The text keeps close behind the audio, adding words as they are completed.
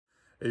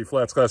Hey,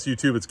 FlatsClass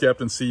YouTube, it's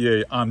Captain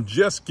CA. I'm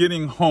just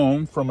getting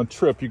home from a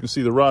trip. You can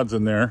see the rods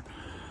in there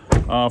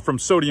from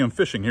Sodium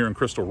Fishing here in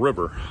Crystal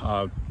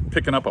River.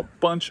 Picking up a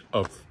bunch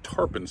of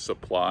tarpon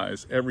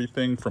supplies,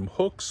 everything from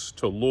hooks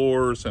to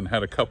lures, and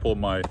had a couple of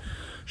my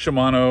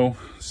Shimano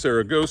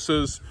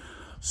Saragosas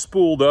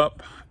spooled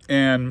up.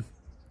 And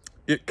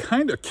it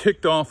kind of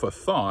kicked off a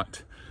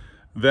thought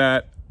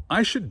that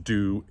I should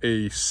do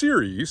a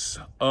series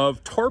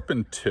of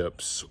tarpon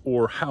tips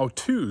or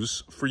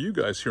how-tos for you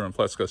guys here on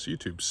FlatsClass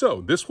YouTube.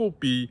 So this will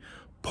be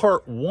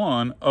part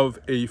one of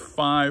a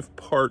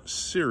 5-part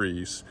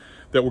series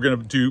that we're going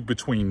to do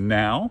between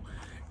now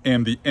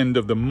and the end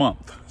of the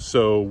month.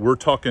 So we're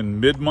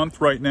talking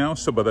mid-month right now.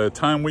 So by the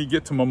time we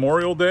get to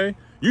Memorial Day,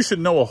 you should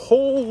know a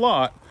whole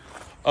lot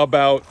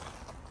about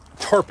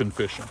tarpon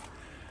fishing.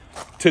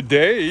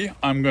 Today,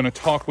 I'm going to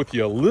talk with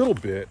you a little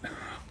bit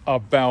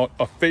about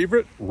a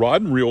favorite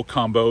rod and reel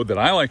combo that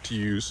I like to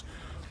use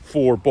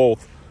for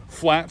both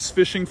flats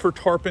fishing for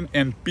tarpon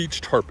and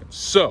beach tarpon.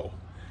 So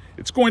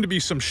it's going to be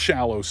some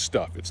shallow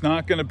stuff. It's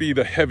not going to be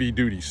the heavy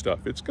duty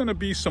stuff. It's going to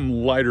be some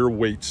lighter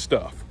weight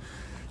stuff.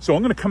 So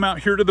I'm going to come out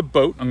here to the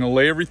boat. I'm going to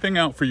lay everything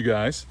out for you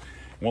guys.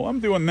 While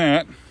I'm doing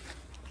that,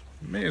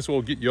 may as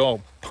well get you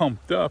all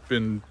pumped up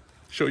and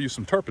show you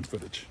some tarpon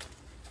footage.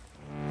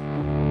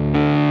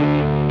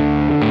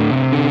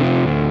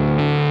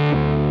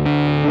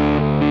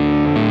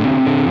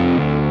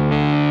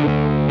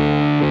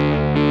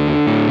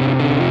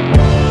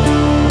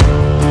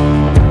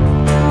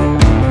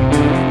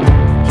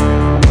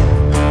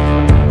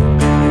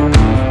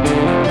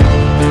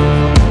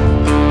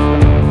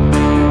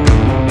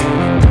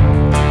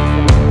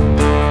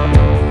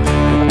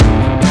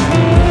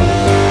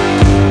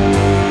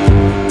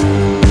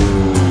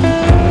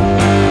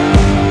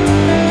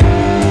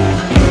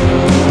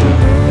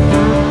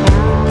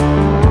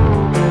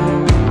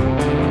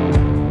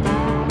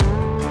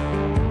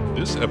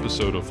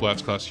 Episode of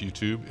FlatsClass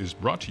YouTube is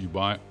brought to you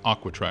by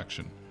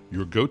Aquatraction,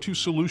 your go-to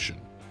solution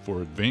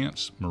for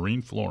advanced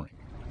marine flooring.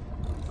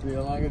 See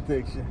how long it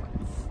takes you.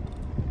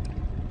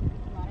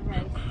 A lot of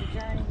race, the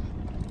journey.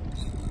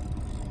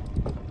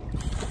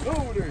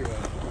 Oh, there you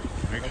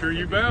are. Make sure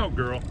you bow,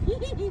 girl.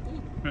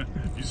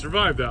 You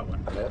survived that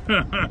one. Yep.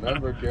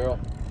 Remember, Carol.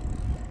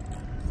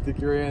 Stick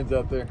your hands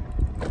out there.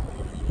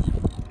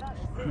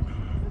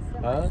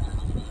 Huh?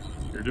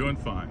 You're doing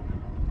fine.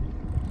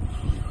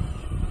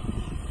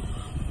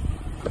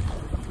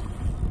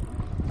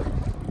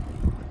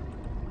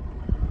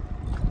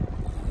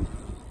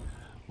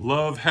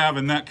 Love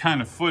having that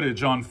kind of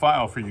footage on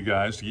file for you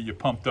guys to get you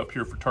pumped up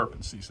here for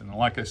tarpon season. And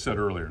like I said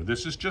earlier,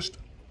 this is just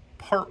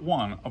part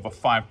one of a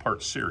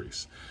 5-part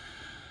series.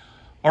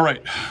 All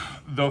right,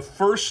 the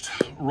first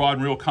rod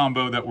and reel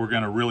combo that we're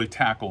going to really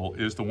tackle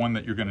is the one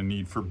that you're going to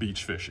need for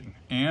beach fishing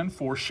and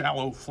for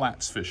shallow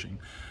flats fishing.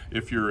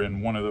 If you're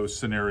in one of those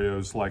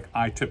scenarios like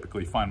I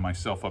typically find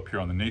myself up here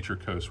on the Nature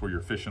Coast, where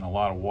you're fishing a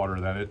lot of water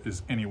that it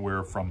is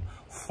anywhere from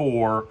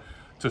 4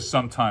 to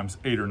sometimes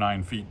 8 or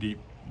 9 feet deep.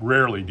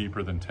 Rarely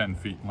deeper than 10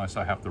 feet unless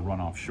I have to run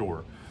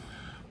offshore.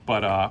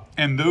 But,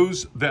 and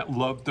those that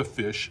love to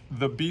fish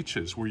the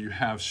beaches where you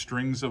have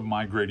strings of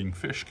migrating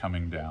fish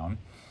coming down,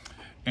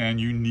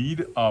 and you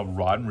need a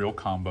rod and reel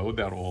combo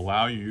that will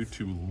allow you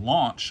to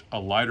launch a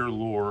lighter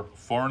lure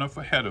far enough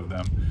ahead of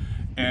them,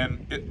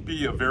 and it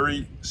be a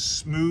very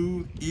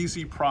smooth,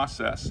 easy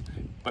process,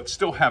 but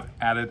still have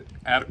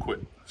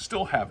adequate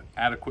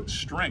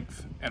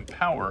strength and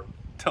power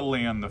to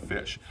land the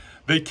fish.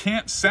 They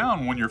can't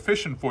sound when you're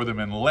fishing for them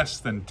in less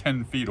than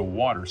 10 feet of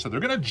water, so they're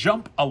going to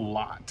jump a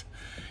lot.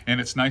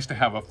 And it's nice to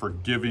have a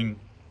forgiving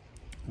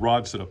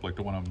rod setup like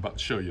the one I'm about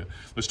to show you.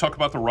 Let's talk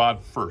about the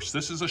rod first.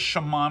 This is a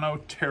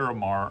Shimano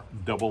Terramar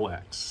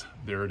XX.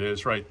 There it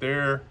is right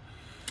there.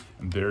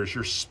 And there's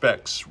your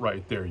specs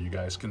right there. You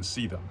guys can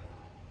see them.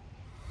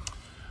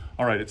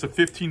 All right, it's a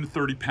 15 to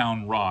 30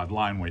 pound rod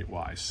line weight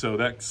wise. So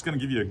that's going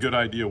to give you a good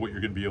idea what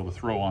you're going to be able to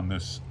throw on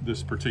this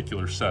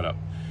particular setup.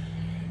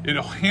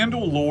 It'll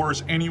handle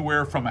lures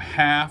anywhere from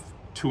 1/2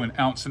 to 1.5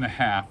 ounces,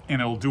 and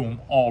it'll do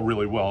them all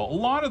really well. A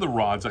lot of the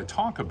rods I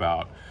talk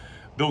about,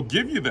 they'll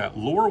give you that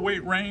lure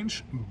weight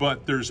range,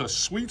 but there's a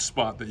sweet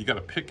spot that you got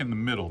to pick in the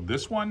middle.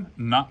 This one,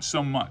 not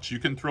so much. You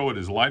can throw it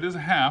as light as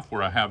 1/2,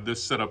 where I have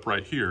this set up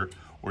right here,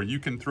 or you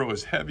can throw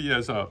as heavy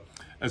as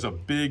a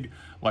big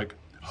like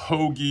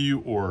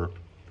Hoagie or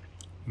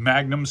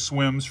Magnum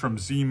Swims from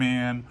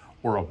Z-Man,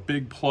 or a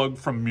big plug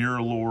from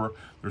Mirrolure.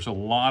 There's a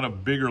lot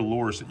of bigger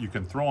lures that you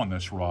can throw on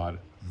this rod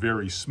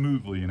very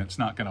smoothly, and it's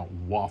not going to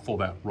waffle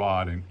that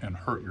rod and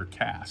hurt your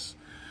casts.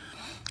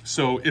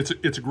 So it's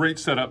a great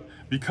setup.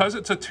 Because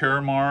it's a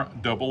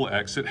Terramar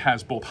XX, it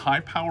has both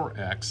high power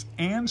X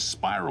and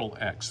spiral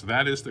X.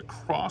 That is the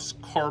cross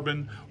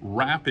carbon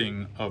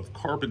wrapping of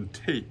carbon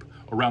tape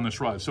around this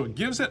rod. So it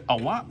gives it a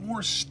lot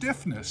more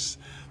stiffness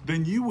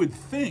than you would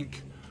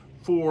think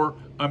for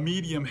a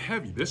medium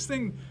heavy. This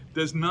thing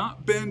does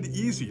not bend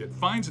easy. It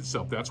finds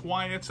itself. That's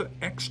why it's an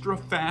extra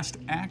fast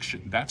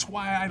action. That's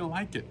why I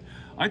like it.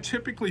 I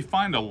typically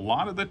find a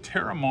lot of the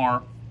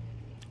Terramar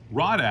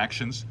rod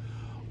actions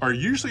are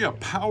usually a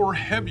power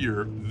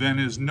heavier than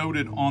is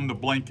noted on the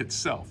blank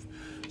itself.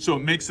 So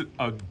it makes it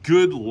a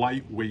good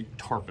lightweight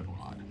tarpon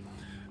rod.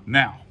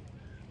 Now,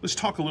 let's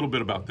talk a little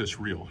bit about this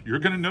reel. You're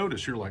gonna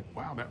notice, you're like,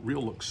 wow, that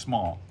reel looks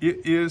small.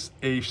 It is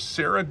a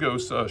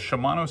Saragossa,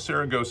 Shimano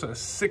Saragossa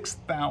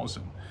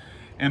 6000.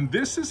 And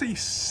this is a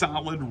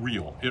solid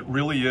reel. It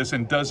really is,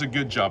 and does a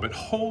good job. It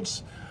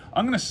holds,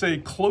 I'm gonna say,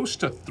 close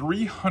to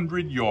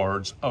 300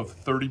 yards of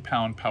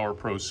 30-pound Power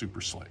Pro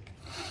Super Slick.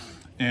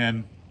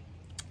 And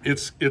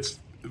it's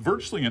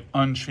virtually an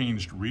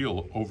unchanged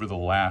reel over the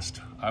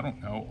last, I don't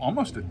know,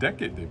 almost a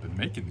decade they've been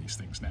making these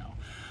things now.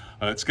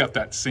 It's got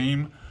that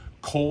same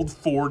cold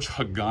forged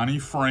Hagani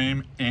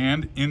frame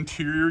and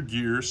interior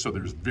gear, so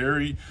there's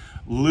very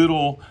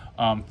little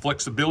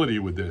flexibility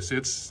with this.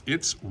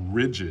 It's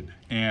rigid,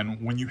 and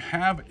when you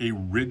have a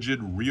rigid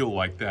reel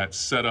like that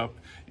set up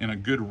in a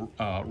good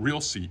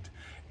reel seat,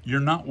 you're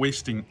not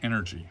wasting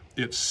energy.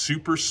 It's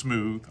super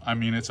smooth. I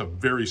mean, it's a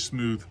very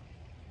smooth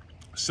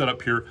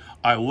setup here.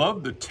 I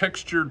love the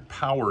textured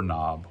power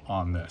knob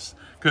on this,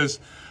 because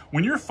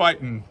when you're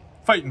fighting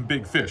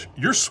big fish,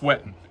 you're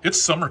sweating.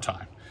 It's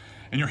summertime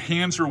and your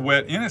hands are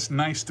wet, and it's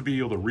nice to be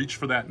able to reach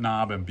for that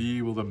knob and be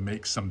able to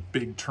make some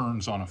big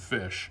turns on a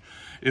fish.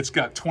 It's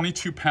got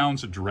 22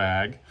 pounds of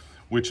drag,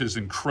 which is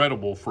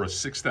incredible for a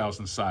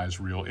 6,000 size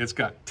reel. It's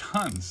got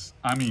tons,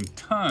 I mean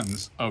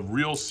tons of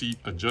reel seat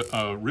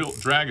reel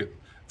drag.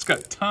 It's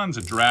got tons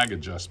of drag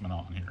adjustment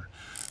on here.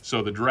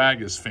 So the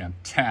drag is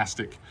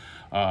fantastic.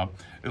 It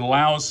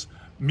allows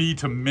me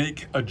to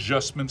make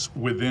adjustments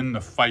within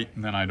the fight,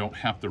 and then I don't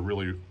have to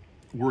really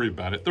worry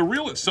about it. The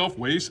reel itself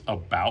weighs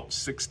about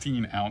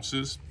 16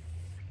 ounces,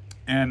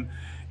 and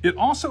it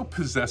also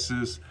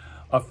possesses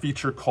a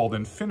feature called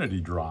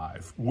Infinity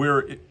Drive,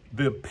 where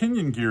the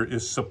pinion gear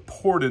is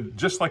supported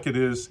just like it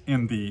is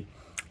in the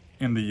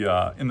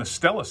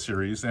Stella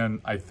series,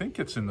 and I think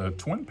it's in the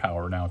Twin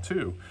Power now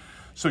too.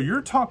 So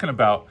you're talking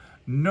about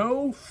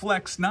no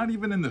flex, not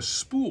even in the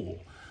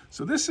spool.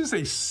 So this is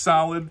a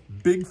solid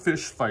big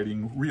fish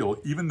fighting reel,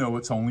 even though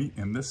it's only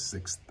in the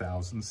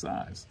 6,000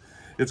 size.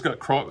 It's got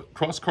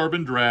cross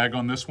carbon drag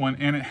on this one,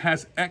 and it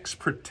has X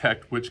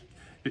Protect, which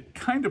it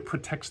kind of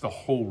protects the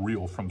whole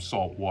reel from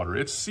salt water.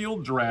 It's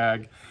sealed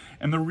drag,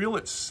 and the reel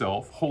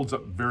itself holds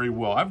up very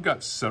well. I've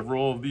got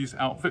several of these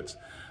outfits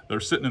that are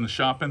sitting in the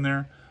shop in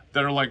there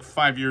that are like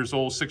 5 years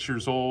old, 6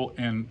 years old,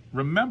 and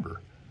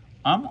remember,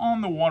 I'm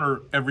on the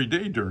water every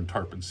day during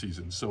tarpon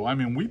season. So, I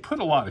mean, we put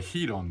a lot of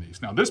heat on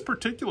these. Now, this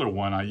particular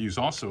one I use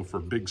also for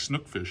big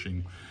snook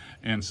fishing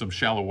and some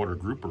shallow water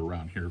grouper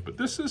around here. But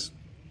this is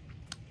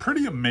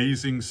pretty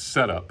amazing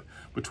setup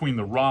between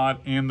the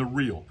rod and the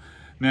reel.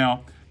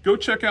 Now, go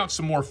check out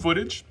some more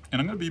footage, and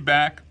I'm gonna be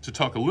back to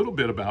talk a little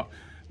bit about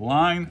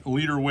line,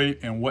 leader weight,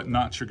 and what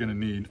knots you're gonna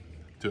need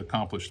to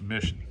accomplish the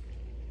mission.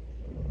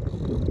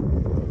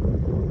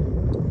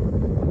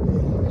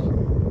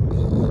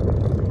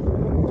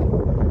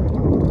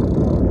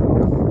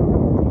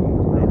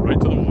 Right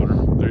to the water.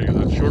 There you go,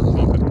 that's short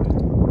pumping.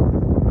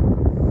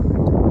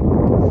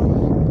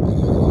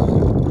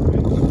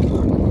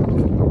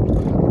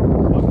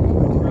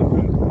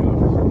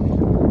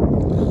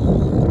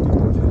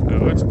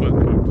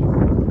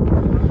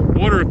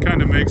 Water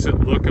kind of makes it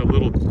look a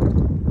little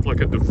like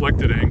a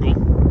deflected angle.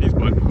 He's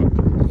button hooked.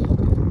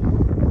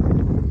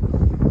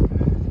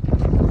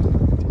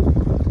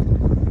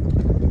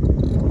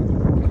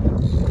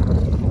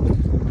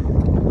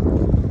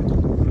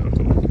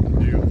 Oh,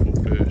 beautiful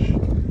fish.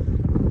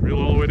 Reel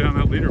all the way down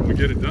that leader and we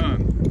get it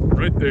done.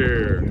 Right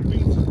there.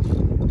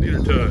 Leader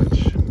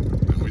touch.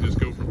 And we just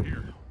go from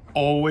here.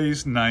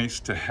 Always nice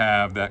to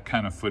have that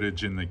kind of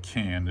footage in the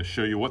can to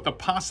show you what the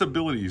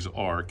possibilities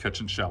are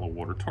catching shallow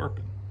water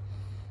tarpon.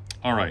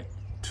 All right,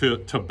 to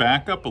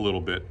back up a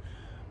little bit,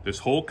 this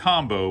whole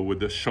combo with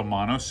the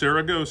Shimano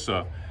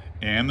Saragossa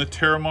and the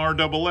Terramar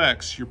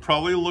XX, you're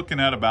probably looking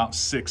at about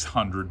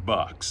 600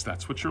 bucks.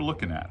 That's what you're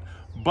looking at.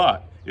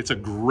 But it's a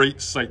great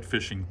sight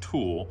fishing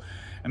tool,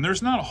 and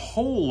there's not a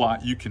whole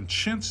lot you can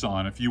chintz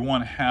on if you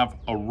want to have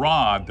a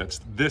rod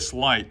that's this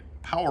light,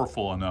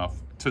 powerful enough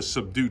to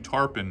subdue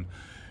tarpon,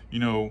 you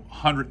know,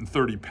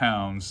 130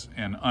 pounds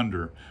and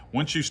under.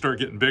 Once you start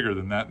getting bigger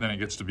than that, then it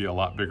gets to be a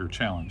lot bigger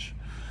challenge.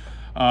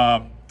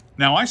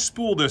 Now I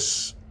spool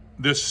this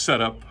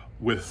setup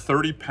with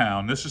 30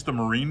 pound, this is the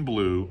Marine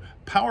Blue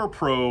Power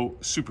Pro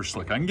Super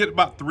Slick. I can get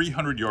about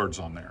 300 yards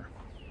on there.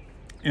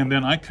 And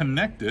then I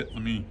connect it,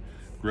 let me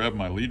grab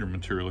my leader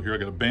material here. I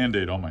got a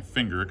Band-Aid on my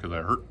finger because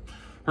I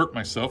hurt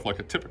myself like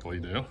I typically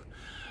do.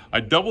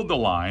 I doubled the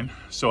line,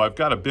 so I've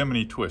got a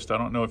bimini twist. I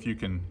don't know if you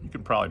can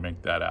probably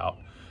make that out.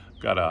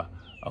 Got a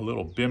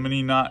little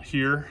bimini knot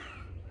here,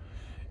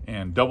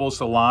 and doubles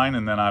the line,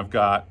 and then I've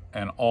got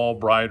an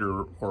all-bright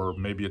or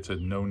maybe it's a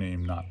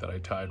no-name knot that I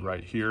tied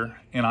right here,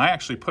 and I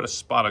actually put a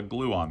spot of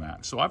glue on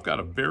that. So I've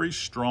got a very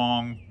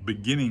strong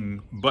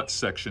beginning butt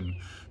section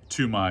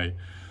to my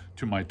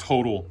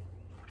total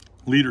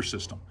leader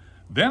system.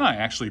 Then I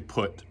actually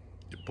put,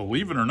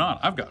 believe it or not,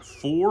 I've got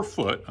 4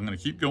 foot, I'm gonna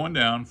keep going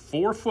down,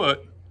 4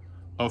 foot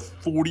of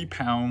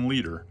 40-pound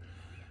leader.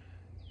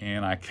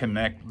 and I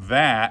connect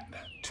that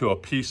to a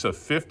piece of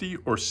 50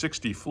 or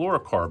 60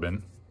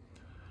 fluorocarbon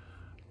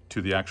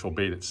to the actual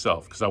bait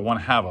itself, because I want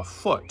to have a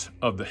foot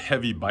of the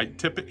heavy bite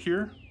tippet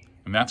here,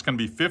 and that's going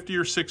to be 50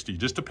 or 60,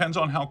 just depends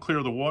on how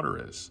clear the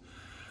water is.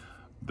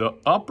 The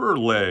upper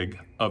leg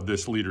of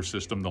this leader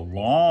system, the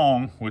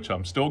long, which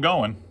I'm still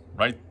going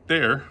right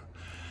there,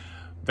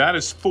 that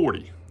is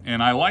 40.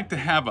 And I like to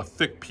have a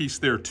thick piece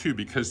there too,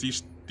 because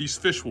these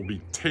fish will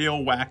be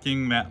tail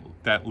whacking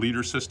that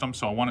leader system,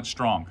 so I want it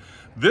strong.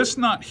 This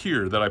knot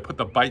here that I put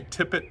the bite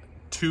tippet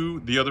to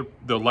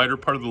the lighter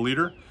part of the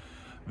leader,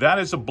 that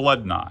is a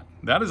blood knot.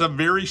 That is a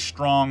very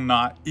strong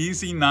knot,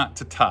 easy knot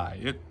to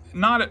tie.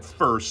 Not at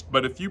first,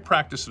 but if you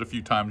practice it a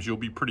few times, you'll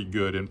be pretty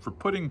good. And for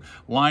putting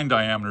line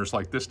diameters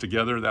like this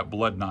together, that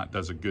blood knot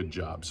does a good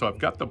job. So I've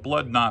got the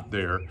blood knot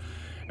there.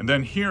 And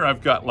then here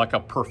I've got like a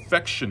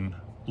perfection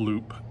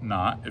loop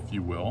knot, if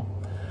you will,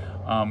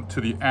 to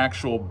the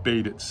actual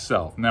bait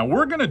itself. Now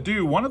we're gonna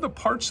do one of the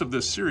parts of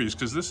this series,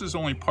 because this is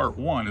only part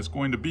one, is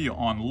going to be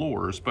on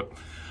lures, but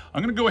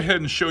I'm gonna go ahead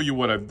and show you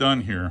what I've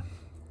done here.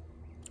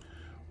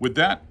 With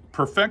that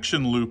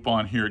perfection loop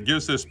on here, it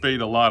gives this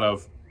bait a lot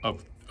of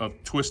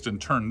twist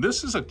and turn.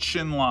 This is a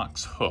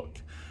Chinlocks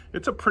hook.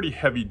 It's a pretty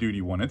heavy duty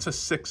one. It's a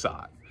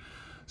 6/0.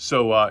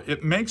 So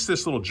it makes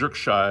this little jerk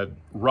shot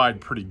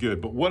ride pretty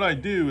good. But what I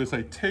do is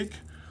I take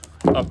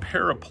a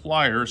pair of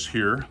pliers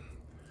here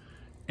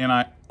and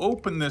I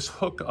open this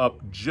hook up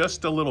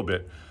just a little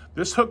bit.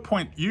 This hook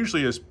point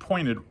usually is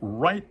pointed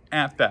right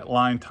at that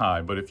line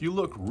tie, but if you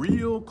look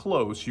real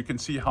close, you can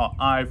see how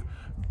I've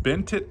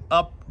bent it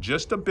up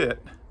just a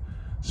bit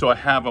so I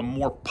have a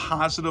more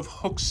positive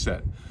hook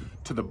set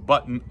to the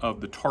button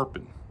of the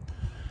tarpon.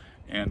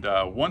 And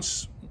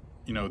once,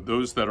 you know,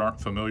 those that aren't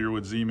familiar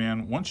with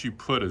Z-Man, once you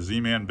put a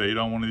Z-Man bait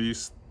on one of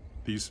these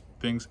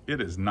things,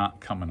 it is not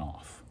coming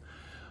off.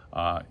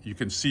 You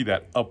can see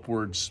that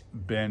upwards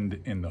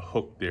bend in the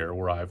hook there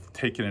where I've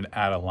taken it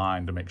out of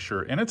line to make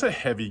sure, and it's a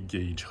heavy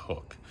gauge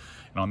hook.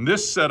 And on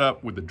this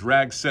setup with the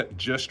drag set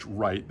just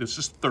right, this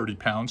is 30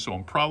 pounds, so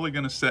I'm probably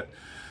gonna set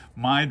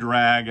my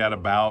drag at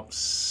about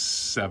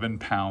 7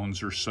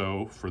 pounds or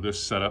so for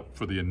this setup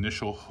for the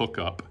initial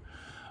hookup,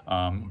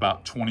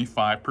 about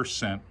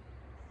 25%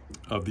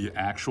 of the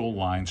actual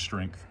line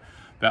strength.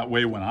 That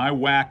way when I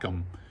whack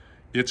them,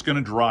 it's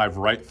gonna drive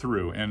right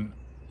through. And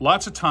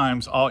lots of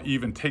times I'll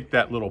even take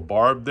that little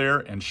barb there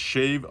and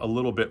shave a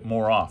little bit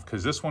more off,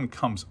 because this one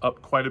comes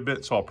up quite a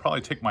bit, so I'll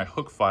probably take my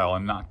hook file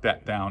and knock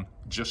that down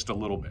just a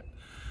little bit.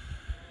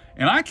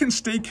 And I can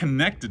stay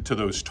connected to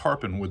those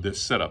tarpon with this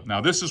setup.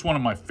 Now this is one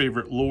of my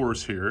favorite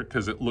lures here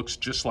because it looks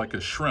just like a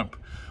shrimp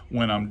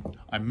when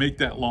I make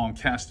that long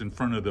cast in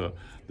front of the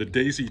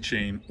daisy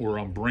chain, or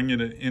I'm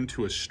bringing it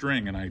into a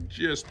string and I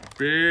just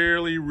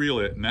barely reel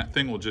it, and that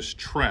thing will just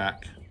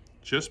track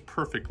just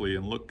perfectly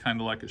and look kind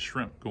of like a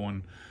shrimp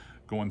going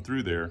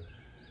through there.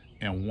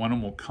 And one of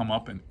them will come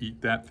up and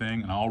eat that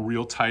thing, and I'll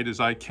reel tight as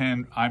I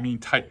can. I mean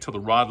tight till the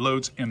rod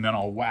loads, and then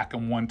I'll whack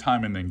them one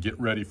time and then get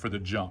ready for the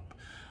jump.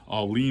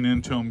 I'll lean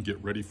into them,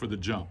 get ready for the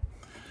jump.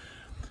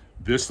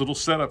 This little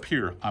setup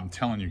here, I'm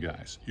telling you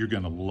guys, you're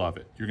gonna love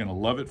it. You're gonna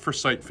love it for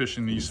sight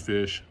fishing these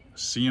fish,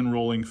 seeing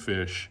rolling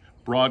fish,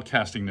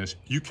 broadcasting this.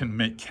 You can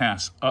make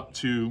casts up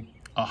to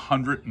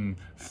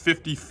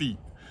 150 feet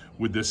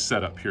with this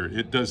setup here.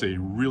 It does a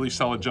really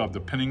solid job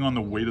depending on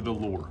the weight of the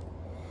lure.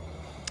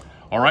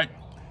 All right,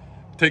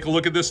 take a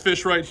look at this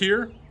fish right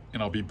here,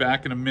 and I'll be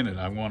back in a minute.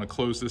 I wanna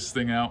close this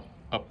thing out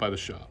up by the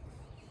shop.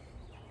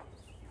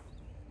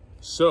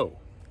 So,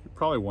 you're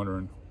probably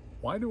wondering,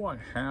 why do I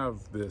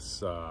have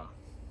this,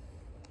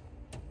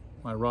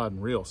 my rod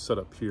and reel set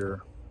up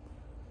here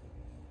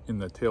in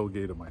the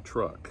tailgate of my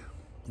truck?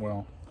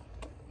 Well,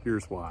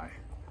 here's why.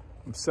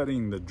 I'm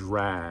setting the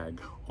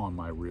drag on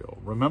my reel.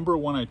 Remember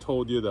when I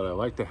told you that I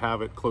like to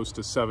have it close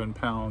to 7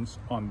 pounds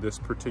on this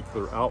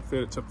particular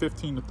outfit? It's a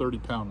 15 to 30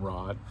 pound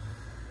rod.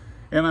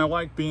 And I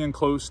like being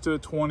close to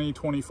 20,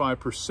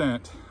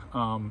 25%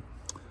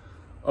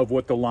 of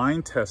what the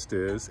line test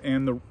is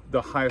and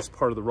the highest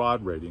part of the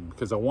rod rating,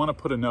 because I want to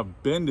put enough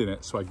bend in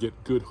it so I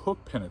get good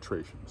hook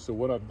penetration. So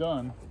what I've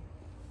done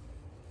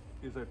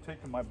is I've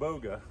taken my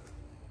boga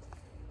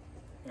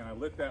and I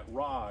let that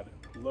rod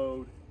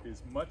load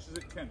as much as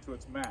it can to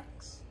its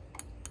max.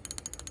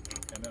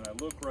 And then I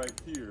look right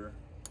here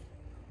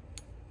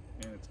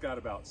and it's got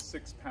about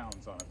 6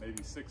 pounds on it,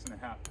 maybe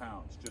 6.5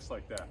 pounds, just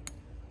like that.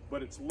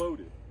 But it's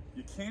loaded.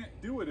 You can't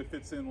do it if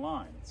it's in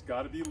line. It's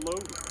got to be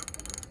loaded.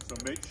 So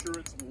make sure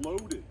it's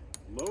loaded.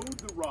 Load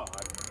the rod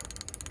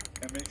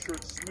and make sure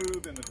it's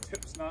smooth and the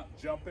tip's not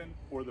jumping,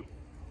 or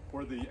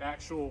the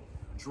actual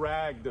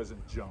drag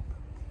doesn't jump.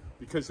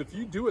 Because if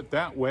you do it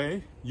that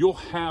way, you'll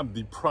have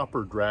the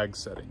proper drag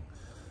setting.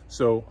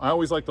 So I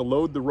always like to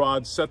load the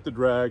rod, set the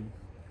drag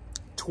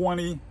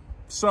 20,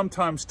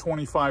 sometimes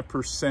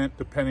 25%,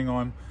 depending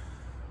on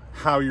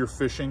how you're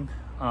fishing.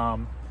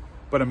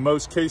 But in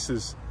most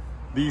cases,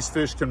 these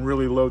fish can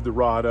really load the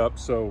rod up.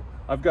 So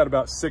I've got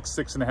about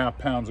 6.5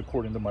 pounds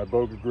according to my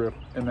boga grip,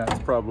 and that's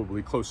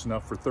probably close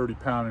enough for 30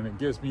 pound, and it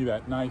gives me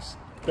that nice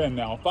bend.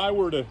 Now, if I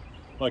were to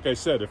like I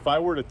said, if I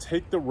were to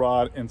take the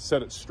rod and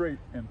set it straight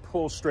and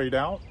pull straight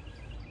out,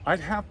 I'd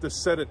have to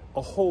set it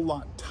a whole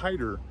lot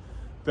tighter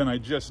than I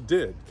just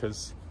did,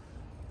 because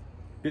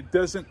it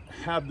doesn't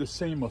have the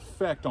same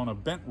effect on a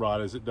bent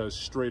rod as it does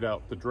straight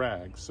out the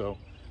drag. So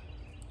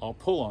I'll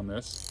pull on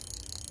this.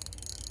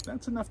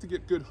 That's enough to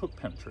get good hook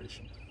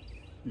penetration,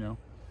 you know,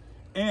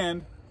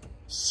 and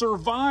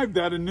survive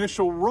that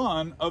initial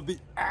run of the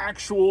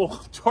actual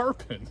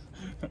tarpon.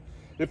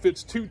 If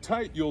it's too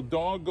tight, you'll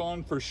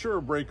doggone for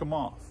sure break them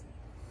off.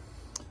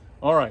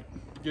 All right,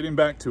 getting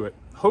back to it.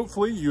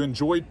 Hopefully you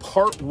enjoyed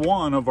part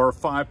one of our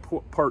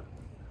five-part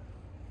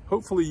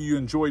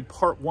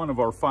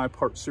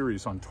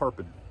series on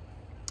tarpon.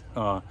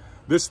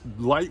 This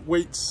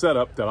lightweight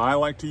setup that I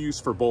like to use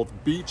for both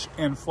beach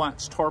and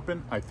flats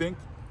tarpon, I think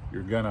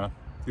you're gonna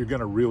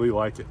really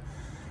like it.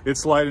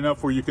 It's light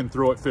enough where you can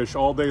throw at fish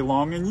all day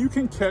long, and you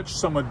can catch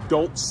some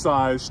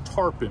adult-sized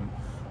tarpon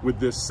with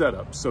this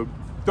setup. So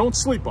don't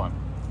sleep on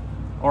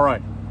it. All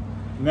right,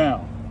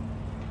 now,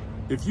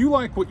 if you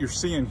like what you're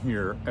seeing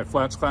here at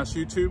FlatsClass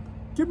YouTube,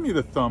 give me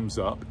the thumbs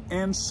up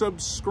and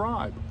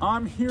subscribe.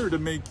 I'm here to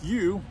make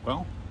you,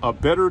 well, a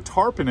better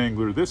tarpon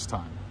angler this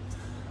time.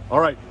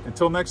 All right,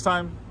 until next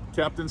time,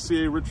 Captain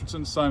C.A.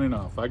 Richardson signing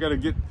off. I got to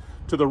get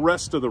to the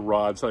rest of the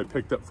rods I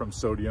picked up from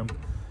Sodium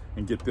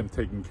and get them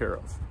taken care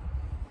of.